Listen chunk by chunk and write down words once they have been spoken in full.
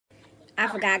I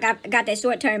forgot. I got that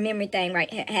short-term memory thing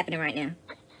happening right now.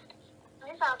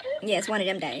 It's all good. Yeah, it's one of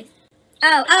them days.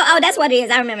 Oh, that's what it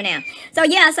is. I remember now. So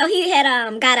yeah, so he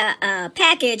had got a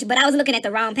package, but I was looking at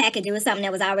the wrong package. It was something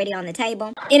that was already on the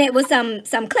table, and it was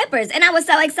some clippers. And I was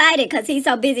so excited because he's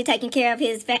so busy taking care of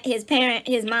his parent,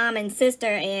 his mom and sister,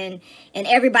 and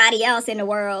everybody else in the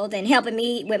world, and helping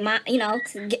me with my,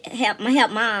 help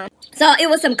mom. So it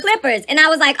was some clippers, and I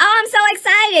was like, oh, I'm so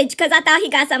excited because I thought he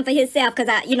got something for himself because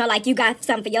like you got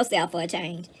something for yourself for a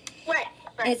change. Right.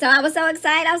 And so I was so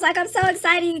excited. I was like, I'm so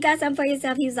excited you got something for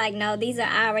yourself. He was like, no,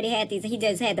 I already had these. He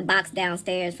just had the box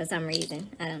downstairs for some reason.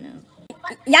 I don't know.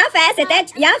 Y'all fast at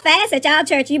that? Y'all fast at y'all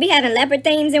church? You be having leopard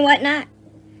themes and whatnot?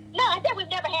 No, I said we've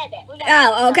never had that.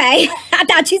 Oh, okay. I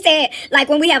thought you said, like,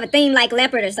 when we have a theme like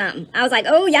leopard or something. I was like,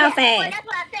 oh, y'all fast. Well, that's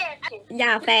what I said.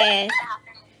 Y'all fast.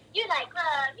 You like,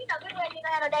 good way you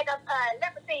have a day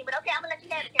leopard theme, but okay, I'm gonna let you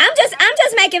have it. I'm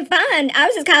just making fun. I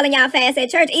was just calling y'all fast at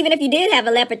church. Even if you did have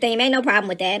a leopard theme, ain't no problem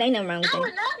with that. Ain't nothing wrong with that. I would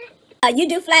love it. You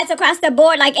do flats across the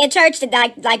board, like at church,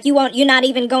 like you're not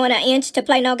even going an inch to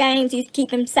play no games. You keep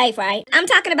them safe, right? I'm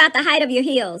talking about the height of your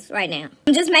heels right now.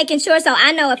 I'm just making sure so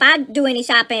I know if I do any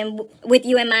shopping with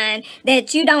you in mind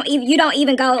that you don't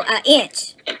even go an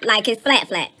inch, like it's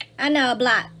flat. I know, a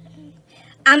block.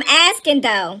 I'm asking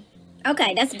though.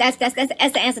 Okay, that's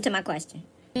the answer to my question.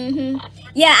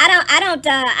 Yeah,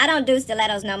 I don't do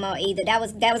stilettos no more either. That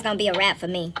was gonna be a wrap for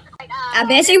me. I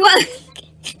bet she was.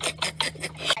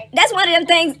 That's one of them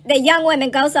things that young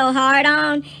women go so hard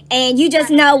on, and you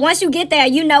just know once you get there,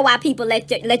 you know why people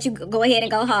let you go ahead and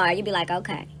go hard. You be like,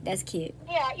 okay, that's cute.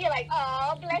 Yeah, you're like,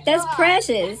 oh, bless That's your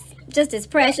precious, just as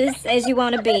precious as you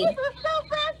want to be. heart. This was so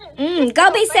precious.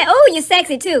 Go be oh, you're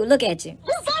sexy too. Look at you,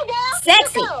 You go, girl.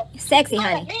 sexy, You go. sexy,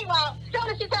 honey. Meanwhile, soon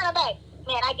as she turn her back,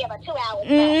 man, I give her 2 hours.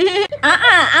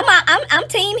 I'm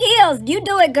team heels. You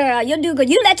do it, girl. You do good.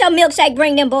 You let your milkshake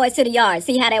bring them boys to the yard.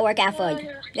 See how that work out for you.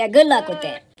 Yeah, good luck with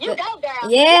that. You go, girl.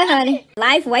 Yeah, honey.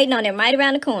 Life waiting on them right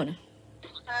around the corner.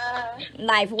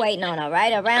 Life waiting on her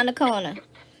right around the corner.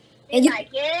 And you like,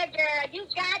 yeah, girl, you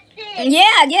got this.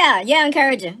 Yeah,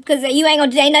 encourage her. Because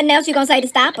ain't nothing else you going to say to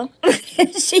stop her.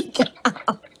 She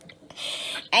gone.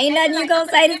 Ain't nothing you going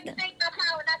to say to stop her.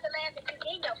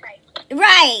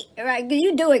 Right.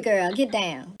 You do it, girl. Get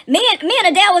down. Me and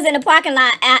Adele was in the parking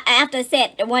lot after a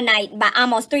set one night by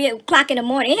almost 3 o'clock in the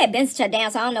morning. It had been shut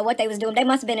down, so I don't know what they was doing. They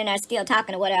must have been in there still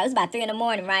talking or whatever. It was about 3 in the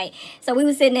morning, right? So we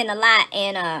was sitting in the lot,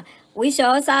 and we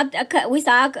saw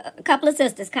a couple of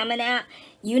sisters coming out.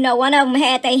 One of them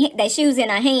had their shoes in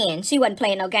her hand. She wasn't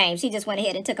playing no game. She just went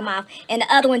ahead and took them off. And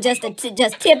the other one just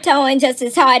tiptoeing just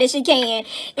as hard as she can.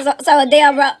 So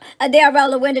Adele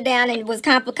rolled the window down and was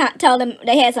told them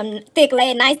they had some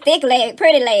nice thick leg,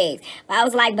 pretty legs. But I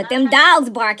was like, but them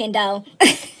dogs barking though.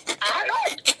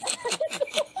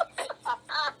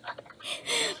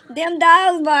 Them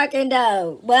dogs barking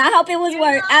though. But I hope it was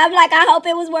worth. I hope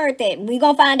it was worth it. We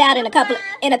gonna find out in a couple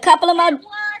of more.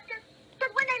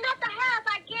 Because when they left the house,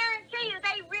 I guarantee you,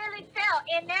 they really felt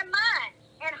in their mind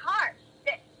and heart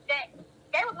that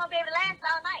they were gonna be able to last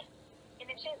all night in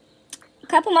the shoes. A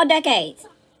couple more decades.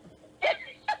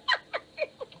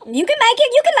 You can make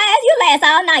it. You can last. You last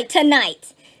all night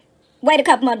tonight. Wait a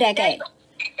couple more decades.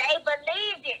 They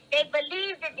believed it. They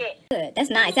believed it. Good. That's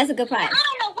nice. That's a good price. I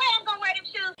don't know where I'm gonna wear them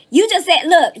shoes. You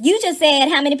just said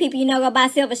how many people go buy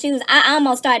silver shoes. I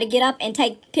almost started to get up and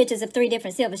take pictures of 3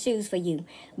 different silver shoes for you.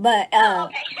 But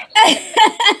Okay.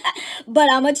 but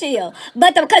I'm gonna chill.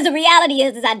 But because the reality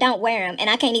is I don't wear them, and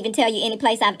I can't even tell you any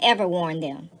place I've ever worn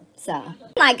them. So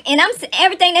and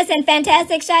everything that's in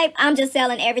fantastic shape, I'm just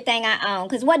selling everything I own.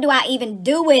 Because what do I even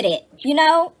do with it?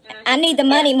 I need the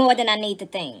money more than I need the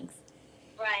things.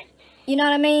 Right. You know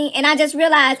what I mean? And I just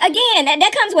realized, again,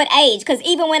 that comes with age. Because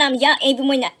even when I'm young, even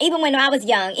when I was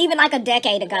young, even like a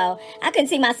decade ago, I couldn't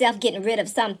see myself getting rid of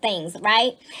some things,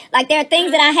 right? Like there are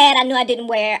things that I had I knew I didn't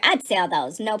wear. I'd sell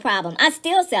those, no problem. I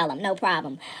still sell them, no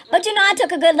problem. But I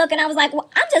took a good look and I was like, well,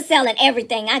 I'm just selling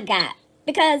everything I got.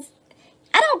 Because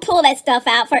I don't pull that stuff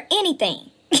out for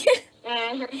anything.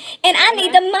 And I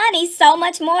need the money so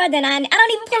much more than I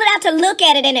don't even pull it out to look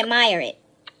at it and admire it.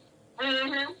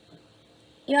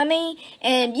 You know what I mean?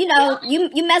 And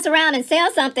you mess around and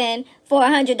sell something for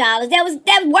 $100.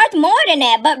 That's worth more than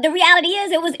that. But the reality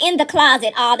is, it was in the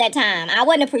closet all that time. I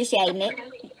wasn't appreciating it.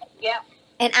 Yeah.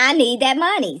 And I need that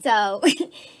money. So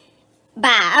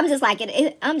bye. I'm just like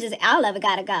all of it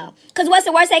gotta go. Because what's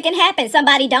the worst that can happen?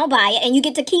 Somebody don't buy it, and you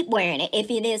get to keep wearing it if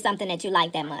it is something that you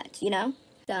like that much.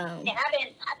 So So. And I've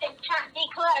been trying to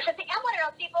declutter. Cause see, I'm one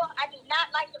of those people. I do not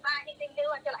like to buy anything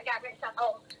new until I got rid of something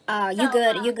old. Oh, you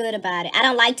good about it. I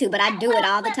don't like to, but I do it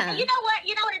all the time. You know what?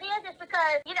 You know what it is? It's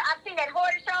because I've seen that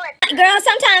hoarder show. Girl,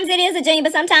 sometimes it is a gene,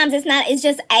 but sometimes it's not. It's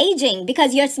just aging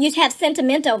because you have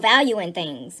sentimental value in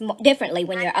things differently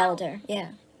when you're older.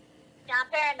 Yeah. I'm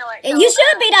paranoid. So, you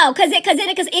should be though, cause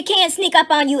it can sneak up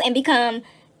on you and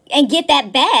get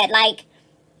that bad. Like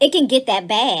it can get that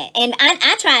bad. And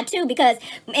I tried too because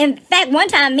in fact one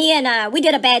time me and we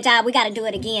did a bad job. We got to do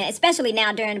it again, especially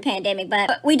now during the pandemic.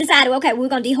 But we decided, okay, we're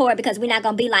gonna de-hoard because we're not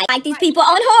gonna be like these people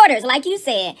on hoarders, like you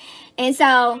said. And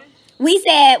so we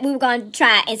said we were going to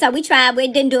try. And so we tried. We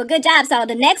didn't do a good job. So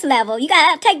the next level, you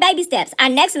got to take baby steps. Our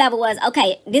next level was,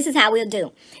 okay, this is how we'll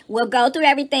do. We'll go through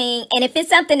everything. And if it's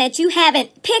something that you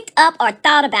haven't picked up or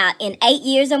thought about in 8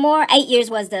 years or more, 8 years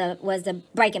was the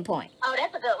breaking point. Oh,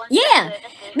 that's a good one. Yeah. That's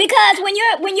good. Because when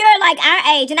you're like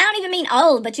our age, and I don't even mean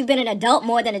old, but you've been an adult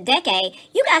more than a decade,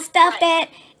 you got stuff that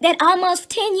almost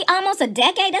 10 years, almost a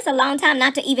decade, that's a long time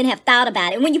not to even have thought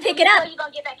about it. And when you pick it up,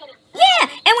 yeah,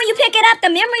 and when you pick it up, the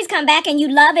memories come back and you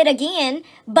love it again.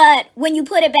 But when you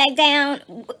put it back down,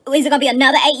 is it gonna be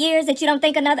another 8 years that you don't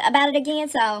think about it again?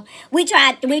 So we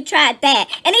tried that,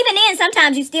 and even then,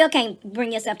 sometimes you still can't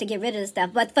bring yourself to get rid of the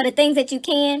stuff. But for the things that you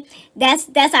can, that's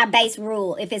our base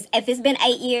rule. If it's been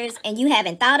 8 years and you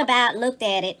haven't thought about, looked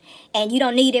at it, and you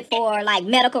don't need it for like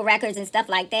medical records and stuff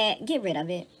like that, get rid of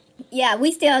it. Yeah,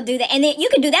 we still do that, and then you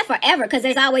can do that forever because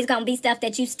there's always gonna be stuff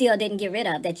that you still didn't get rid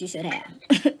of that you should have.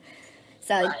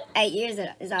 So 8 years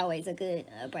is always a good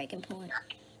breaking point.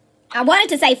 I wanted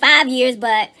to say 5 years,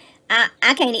 but I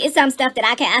can't. It's some stuff that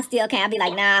I still can't. I'll be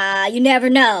like, nah, you never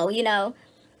know, you know.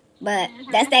 But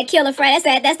that's that killer phrase.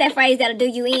 That's that phrase that'll do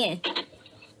you in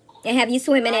and have you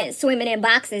swimming in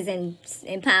boxes and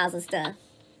in piles of stuff,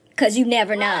 cause you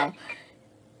never know.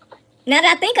 Now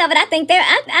that I think of it,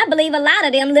 I believe a lot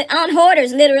of them on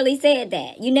hoarders literally said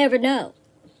that. You never know.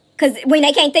 Because when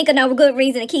they can't think of no good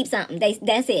reason to keep something,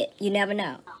 that's it. You never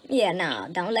know. Yeah, no.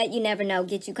 Don't let you never know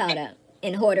get you caught up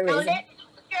in hoarderism. Girl,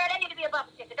 that need to be a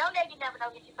bumper sticker. Don't let you never know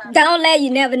get you caught up. Don't let you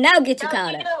never know get you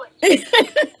caught up.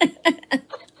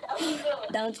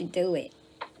 Don't you do it.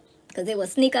 Because it will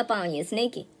sneak up on you.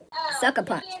 Sneaky. Sucker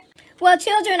punch. Well,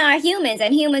 children are humans,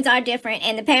 and humans are different,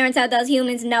 and the parents of those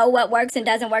humans know what works and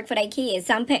doesn't work for their kids.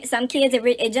 Some kids,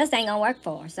 it just ain't gonna work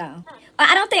for. So,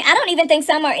 I don't even think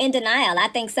some are in denial. I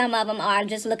think some of them are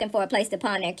just looking for a place to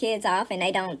pawn their kids off, and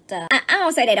they don't. I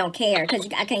don't say they don't care, because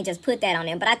I can't just put that on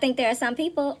them. But I think there are some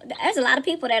people. There's a lot of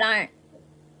people that aren't.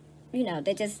 You know,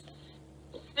 they just.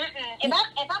 If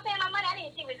I'm paying my money, I need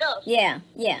to see results. Yeah.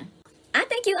 I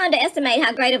think you underestimate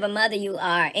how great of a mother you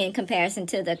are in comparison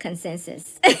to the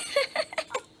consensus. Thank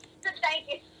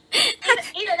you.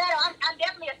 Either that or I'm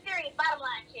definitely a serious bottom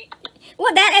line chick.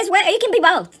 Well, that as well. It can be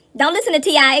both. Don't listen to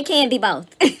T.I. It can be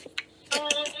both.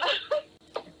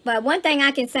 But one thing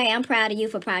I can say, I'm proud of you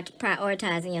for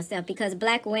prioritizing yourself, because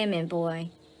black women, boy,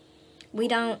 we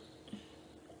don't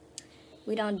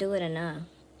do it enough.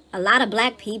 A lot of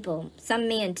black people, some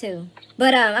men too.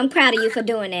 But I'm proud of you for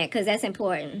doing that, because that's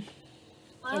important.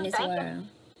 In this world,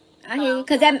 I hear you,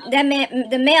 because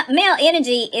the male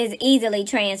energy is easily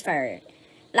transferred.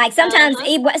 Like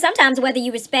sometimes whether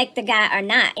you respect the guy or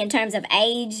not, in terms of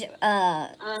age,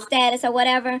 status or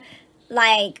whatever,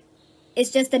 like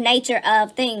it's just the nature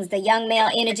of things. The young male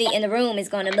energy in the room is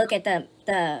going to look at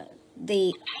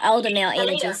the older male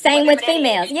energy. Same with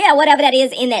females. Yeah, whatever that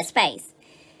is in that space.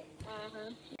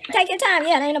 Take your time.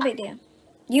 Yeah, that ain't no big deal.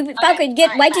 You focus.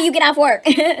 Wait till you get off work.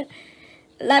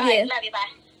 Love you. Love you. Bye.